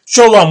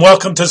Shalom,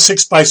 welcome to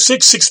 6 by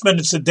 6, 6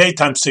 minutes a day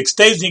times 6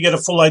 days, and you get a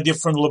full idea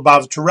from the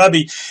Lubavitcher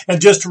Rebbe.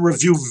 And just to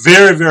review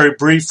very, very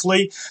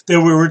briefly, that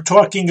we were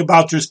talking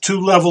about there's two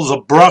levels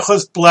of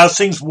brachas,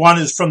 blessings. One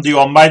is from the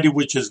Almighty,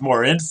 which is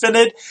more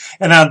infinite,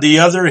 and on the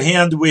other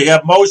hand, we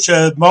have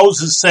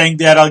Moses saying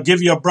that I'll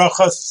give you a bracha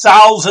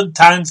 1,000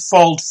 times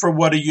fold for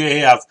what you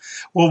have.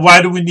 Well,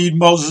 why do we need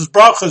Moses'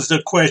 brachas?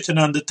 The question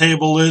on the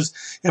table is,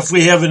 if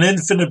we have an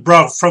infinite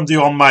bracha from the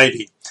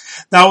Almighty.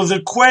 Now,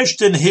 the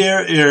question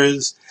here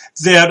is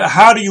that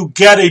how do you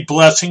get a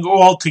blessing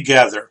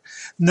altogether?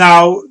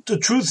 Now, the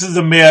truth of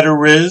the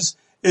matter is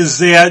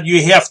that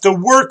you have to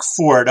work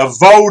for it.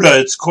 Avoda,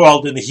 it's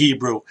called in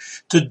Hebrew,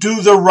 to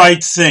do the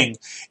right thing.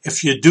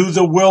 If you do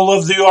the will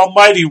of the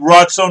Almighty,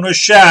 Ratzon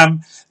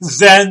Hashem,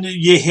 then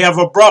you have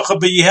a bracha,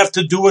 but you have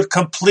to do it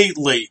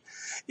completely.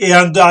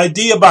 And the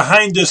idea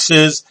behind this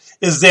is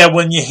that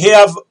when you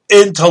have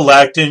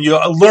intellect and you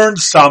learn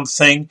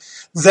something,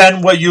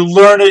 then what you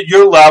learn at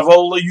your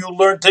level, you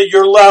learned at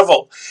your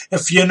level.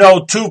 If you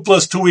know 2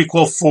 plus 2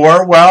 equals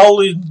 4, well,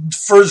 in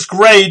first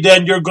grade,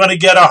 then you're going to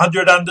get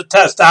 100 on the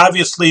test.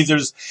 Obviously,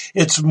 there's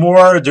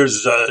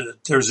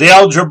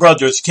algebra,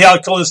 there's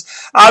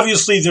calculus.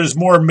 Obviously, there's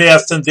more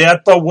math than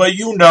that, but what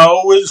you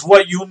know is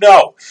what you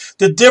know.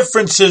 The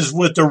difference is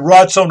with the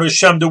Ratzon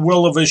Hashem, the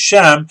will of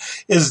Hashem,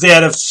 is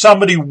that if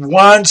somebody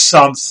wants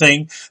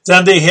something,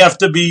 then they have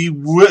to be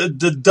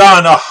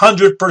done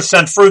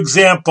 100%. For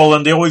example,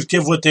 and they always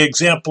give with the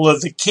example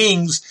of the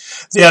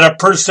kings, that a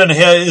person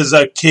is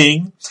a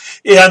king,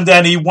 and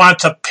then he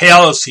wants a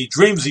palace. He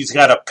dreams he's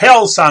got a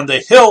palace on the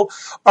hill.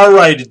 All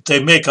right,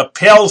 they make a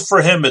palace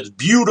for him. It's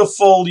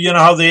beautiful. You know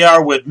how they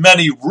are with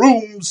many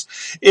rooms,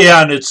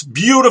 and it's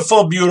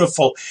beautiful,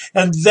 beautiful.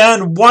 And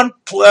then one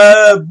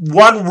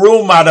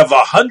room out of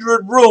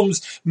 100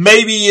 rooms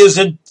maybe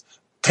isn't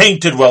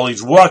painted well.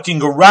 He's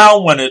walking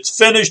around. When it's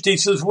finished, he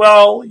says,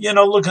 well,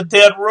 look at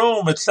that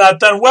room. It's not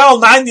done. Well,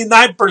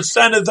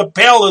 99% of the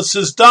palace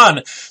is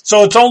done.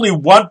 So it's only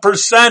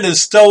 1%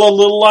 is still a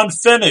little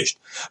unfinished.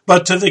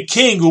 But to the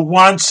king who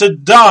wants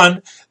it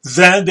done,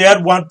 then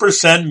that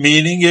 1%,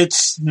 meaning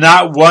it's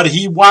not what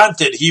he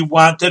wanted. He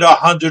wanted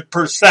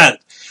 100%.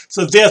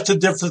 So that's the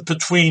difference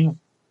between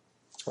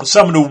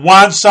someone who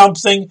wants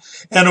something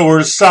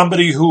or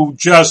somebody who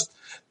just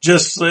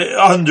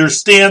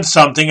understand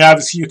something.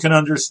 Obviously, you can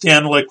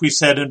understand, like we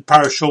said, in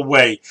partial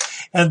way.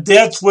 And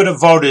that's what a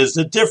vote is.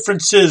 The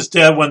difference is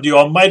that when the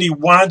Almighty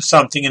wants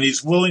something and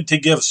He's willing to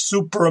give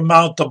super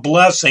amount of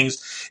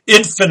blessings,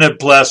 infinite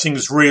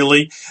blessings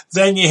really,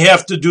 then you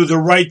have to do the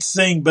right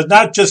thing, but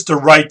not just the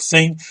right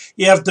thing.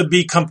 You have to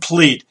be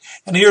complete.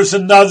 And here's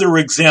another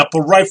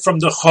example right from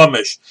the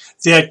Chumash,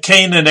 that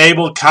Cain and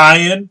Abel,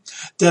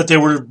 that they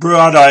were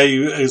brought,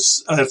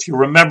 if you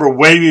remember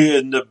way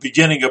in the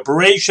beginning of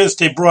Bereshit,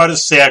 they brought a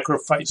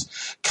sacrifice.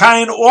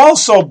 Cain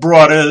also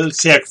brought a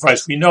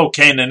sacrifice. We know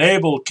Cain and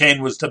Abel.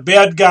 Cain was the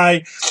bad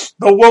guy.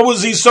 But what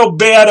was he so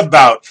bad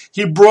about?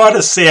 He brought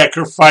a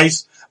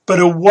sacrifice, but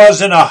it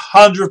wasn't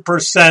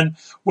 100%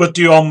 what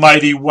the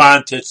Almighty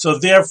wanted. So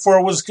therefore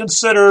it was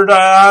considered,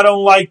 I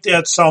don't like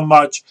that so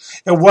much.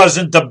 It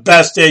wasn't the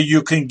best that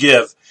you can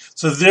give.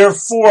 So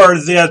therefore,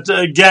 that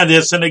again,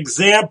 it's an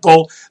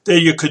example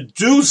that you could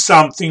do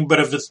something, but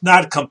if it's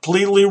not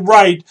completely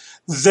right,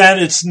 then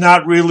it's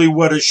not really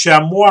what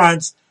Hashem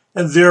wants,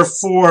 and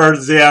therefore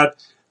that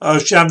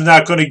Hashem's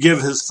not going to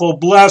give His full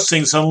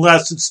blessings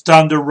unless it's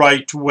done the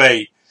right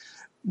way.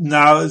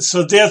 Now,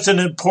 so that's an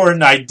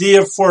important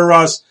idea for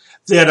us.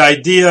 That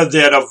idea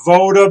that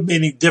avoda,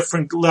 meaning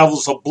different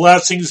levels of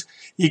blessings,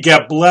 you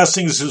get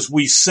blessings, as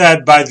we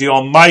said, by the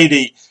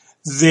Almighty,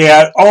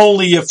 that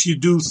only if you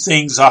do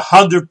things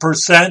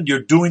 100%,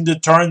 you're doing the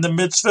Torah and the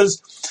mitzvahs.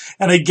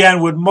 And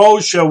again, with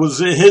Moshe, was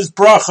his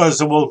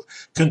brachas, and we'll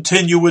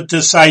continue with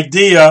this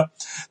idea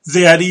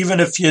that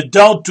even if you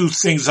don't do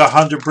things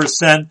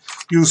 100%,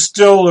 you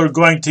still are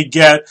going to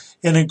get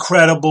an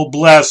incredible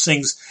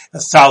blessings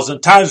 1,000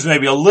 times,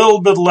 maybe a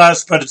little bit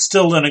less, but it's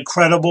still an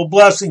incredible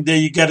blessing that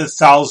you get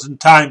 1,000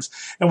 times.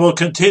 And we'll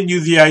continue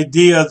the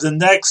idea the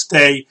next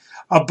day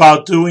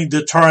about doing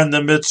the Torah and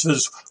the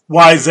mitzvahs,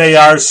 why they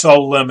are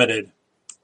so limited.